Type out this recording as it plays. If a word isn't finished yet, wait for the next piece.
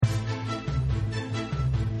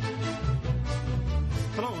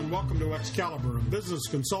Hello and welcome to Excalibur, a business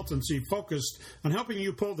consultancy focused on helping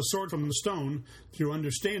you pull the sword from the stone through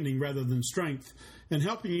understanding rather than strength, and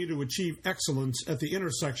helping you to achieve excellence at the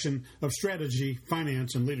intersection of strategy,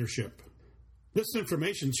 finance, and leadership. This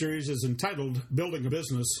information series is entitled Building a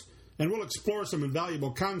Business, and we'll explore some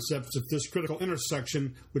invaluable concepts at this critical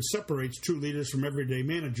intersection which separates true leaders from everyday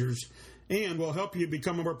managers, and will help you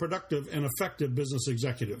become a more productive and effective business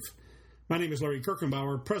executive. My name is Larry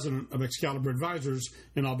Kirkenbauer, president of Excalibur Advisors,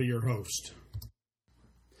 and I'll be your host.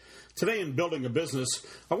 Today in Building a Business,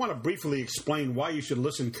 I want to briefly explain why you should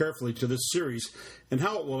listen carefully to this series and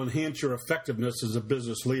how it will enhance your effectiveness as a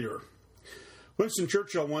business leader. Winston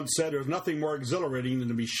Churchill once said, "There's nothing more exhilarating than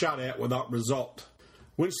to be shot at without result."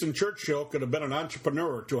 Winston Churchill could have been an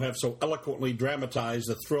entrepreneur to have so eloquently dramatized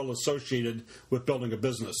the thrill associated with building a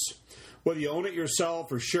business. Whether you own it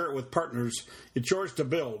yourself or share it with partners, it's yours to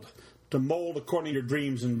build, to mold according to your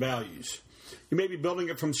dreams and values. You may be building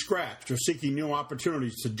it from scratch or seeking new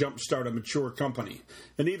opportunities to jumpstart a mature company.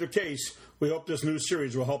 In either case, we hope this new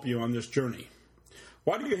series will help you on this journey.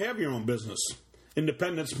 Why do you have your own business?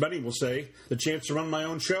 Independence, many will say, the chance to run my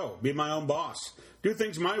own show, be my own boss, do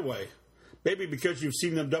things my way. Maybe because you've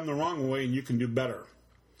seen them done the wrong way and you can do better.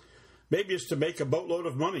 Maybe it's to make a boatload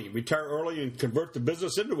of money, retire early, and convert the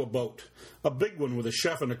business into a boat, a big one with a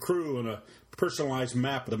chef and a crew and a personalized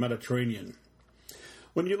map of the Mediterranean.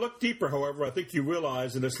 When you look deeper, however, I think you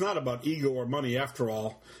realize that it's not about ego or money after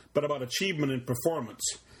all, but about achievement and performance,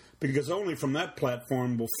 because only from that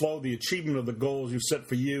platform will flow the achievement of the goals you set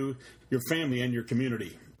for you, your family, and your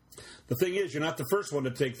community. The thing is, you're not the first one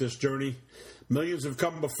to take this journey. Millions have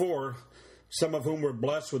come before, some of whom were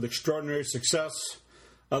blessed with extraordinary success,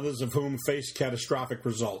 others of whom faced catastrophic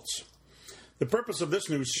results. The purpose of this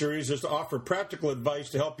new series is to offer practical advice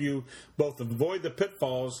to help you both avoid the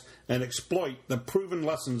pitfalls and exploit the proven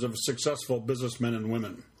lessons of successful businessmen and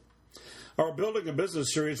women. Our Building a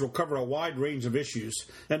Business series will cover a wide range of issues,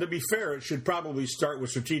 and to be fair, it should probably start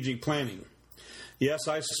with strategic planning. Yes,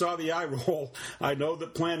 I saw the eye roll. I know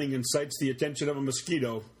that planning incites the attention of a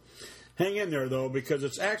mosquito. Hang in there, though, because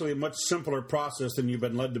it's actually a much simpler process than you've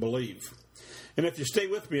been led to believe. And if you stay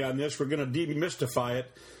with me on this, we're going to demystify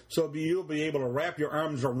it so you'll be able to wrap your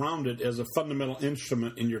arms around it as a fundamental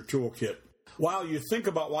instrument in your toolkit. While you think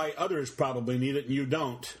about why others probably need it and you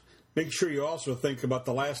don't, make sure you also think about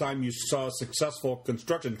the last time you saw a successful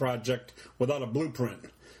construction project without a blueprint.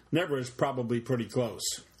 Never is probably pretty close.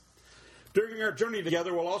 During our journey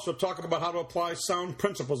together, we'll also talk about how to apply sound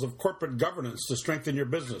principles of corporate governance to strengthen your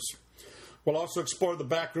business. We'll also explore the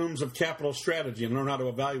back rooms of capital strategy and learn how to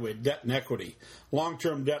evaluate debt and equity,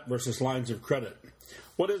 long-term debt versus lines of credit.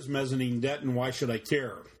 What is mezzanine debt and why should I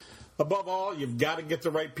care? Above all, you've got to get the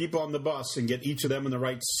right people on the bus and get each of them in the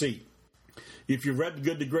right seat. If you've read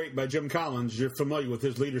Good to Great by Jim Collins, you're familiar with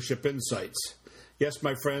his leadership insights. Yes,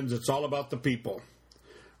 my friends, it's all about the people.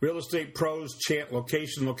 Real estate pros chant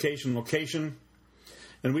location, location, location,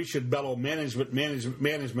 and we should bellow management, management,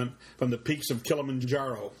 management from the peaks of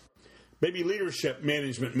Kilimanjaro. Maybe leadership,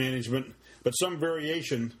 management, but some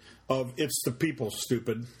variation of it's the people,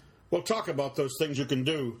 stupid. We'll talk about those things you can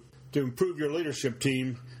do to improve your leadership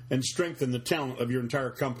team and strengthen the talent of your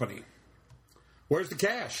entire company. Where's the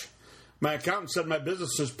cash? My accountant said my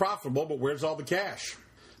business is profitable, but where's all the cash?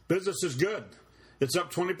 Business is good. It's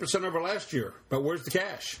up 20% over last year, but where's the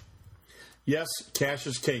cash? Yes, cash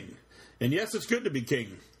is king. And yes, it's good to be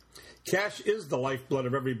king. Cash is the lifeblood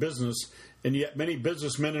of every business, and yet many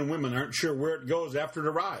businessmen and women aren't sure where it goes after it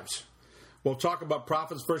arrives. We'll talk about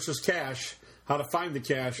profits versus cash, how to find the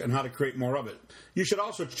cash, and how to create more of it. You should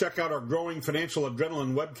also check out our growing Financial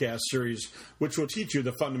Adrenaline webcast series, which will teach you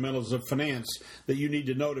the fundamentals of finance that you need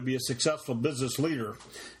to know to be a successful business leader,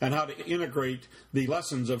 and how to integrate the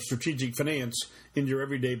lessons of strategic finance into your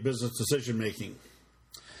everyday business decision-making.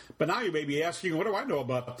 But now you may be asking, what do I know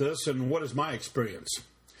about this, and what is my experience?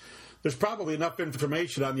 There's probably enough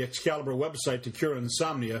information on the Excalibur website to cure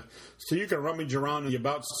insomnia, so you can rummage around in the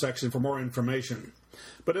About section for more information.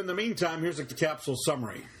 But in the meantime, here's a capsule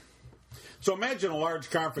summary. So imagine a large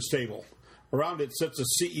conference table. Around it sits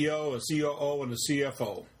a CEO, a COO, and a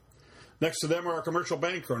CFO. Next to them are a commercial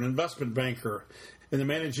banker, an investment banker, and the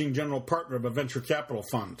managing general partner of a venture capital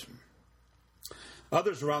fund.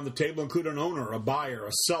 Others around the table include an owner, a buyer,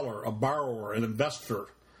 a seller, a borrower, an investor,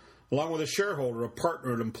 along with a shareholder, a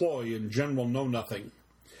partner, an employee, and general know-nothing.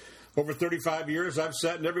 Over 35 years, I've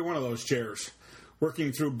sat in every one of those chairs,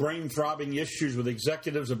 working through brain-throbbing issues with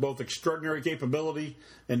executives of both extraordinary capability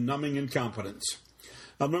and numbing incompetence.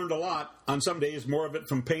 I've learned a lot, on some days more of it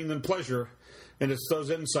from pain than pleasure, and it's those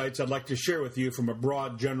insights I'd like to share with you from a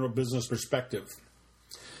broad, general business perspective.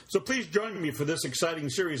 So please join me for this exciting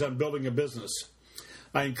series on building a business.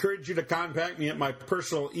 I encourage you to contact me at my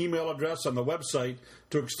personal email address on the website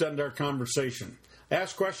to extend our conversation.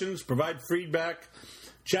 Ask questions, provide feedback,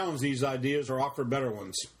 challenge these ideas, or offer better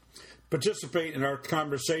ones. Participate in our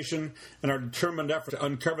conversation and our determined effort to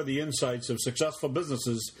uncover the insights of successful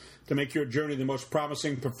businesses to make your journey the most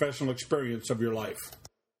promising professional experience of your life.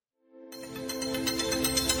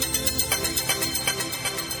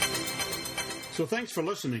 So thanks for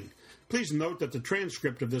listening. Please note that the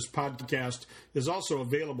transcript of this podcast is also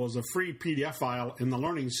available as a free PDF file in the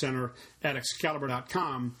Learning Center at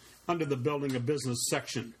Excalibur.com under the Building a Business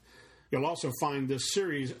section. You'll also find this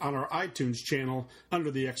series on our iTunes channel under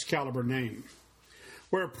the Excalibur name.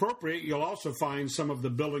 Where appropriate, you'll also find some of the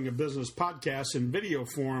Building a Business podcasts in video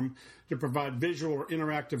form to provide visual or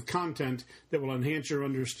interactive content that will enhance your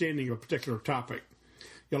understanding of a particular topic.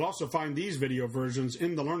 You'll also find these video versions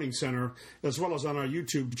in the Learning Center as well as on our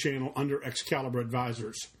YouTube channel under Excalibur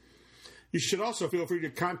Advisors. You should also feel free to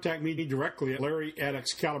contact me directly at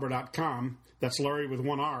larry@excalibur.com. That's Larry with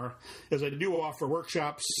one R, as I do offer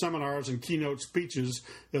workshops, seminars, and keynote speeches,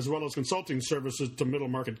 as well as consulting services to middle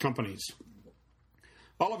market companies.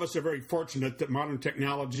 All of us are very fortunate that modern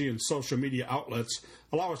technology and social media outlets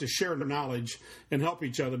allow us to share knowledge and help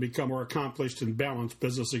each other become more accomplished and balanced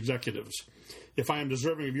business executives. If I am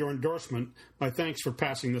deserving of your endorsement, my thanks for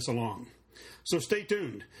passing this along. So stay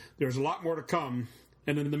tuned. There's a lot more to come.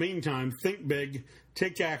 And in the meantime, think big,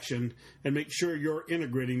 take action, and make sure you're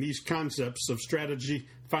integrating these concepts of strategy,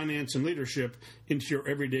 finance, and leadership into your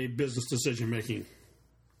everyday business decision-making.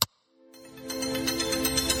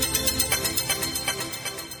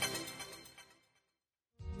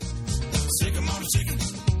 Sick 'em on a chicken.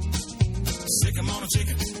 Sick 'em on a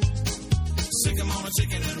chicken. Sick 'em on a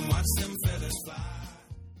chicken and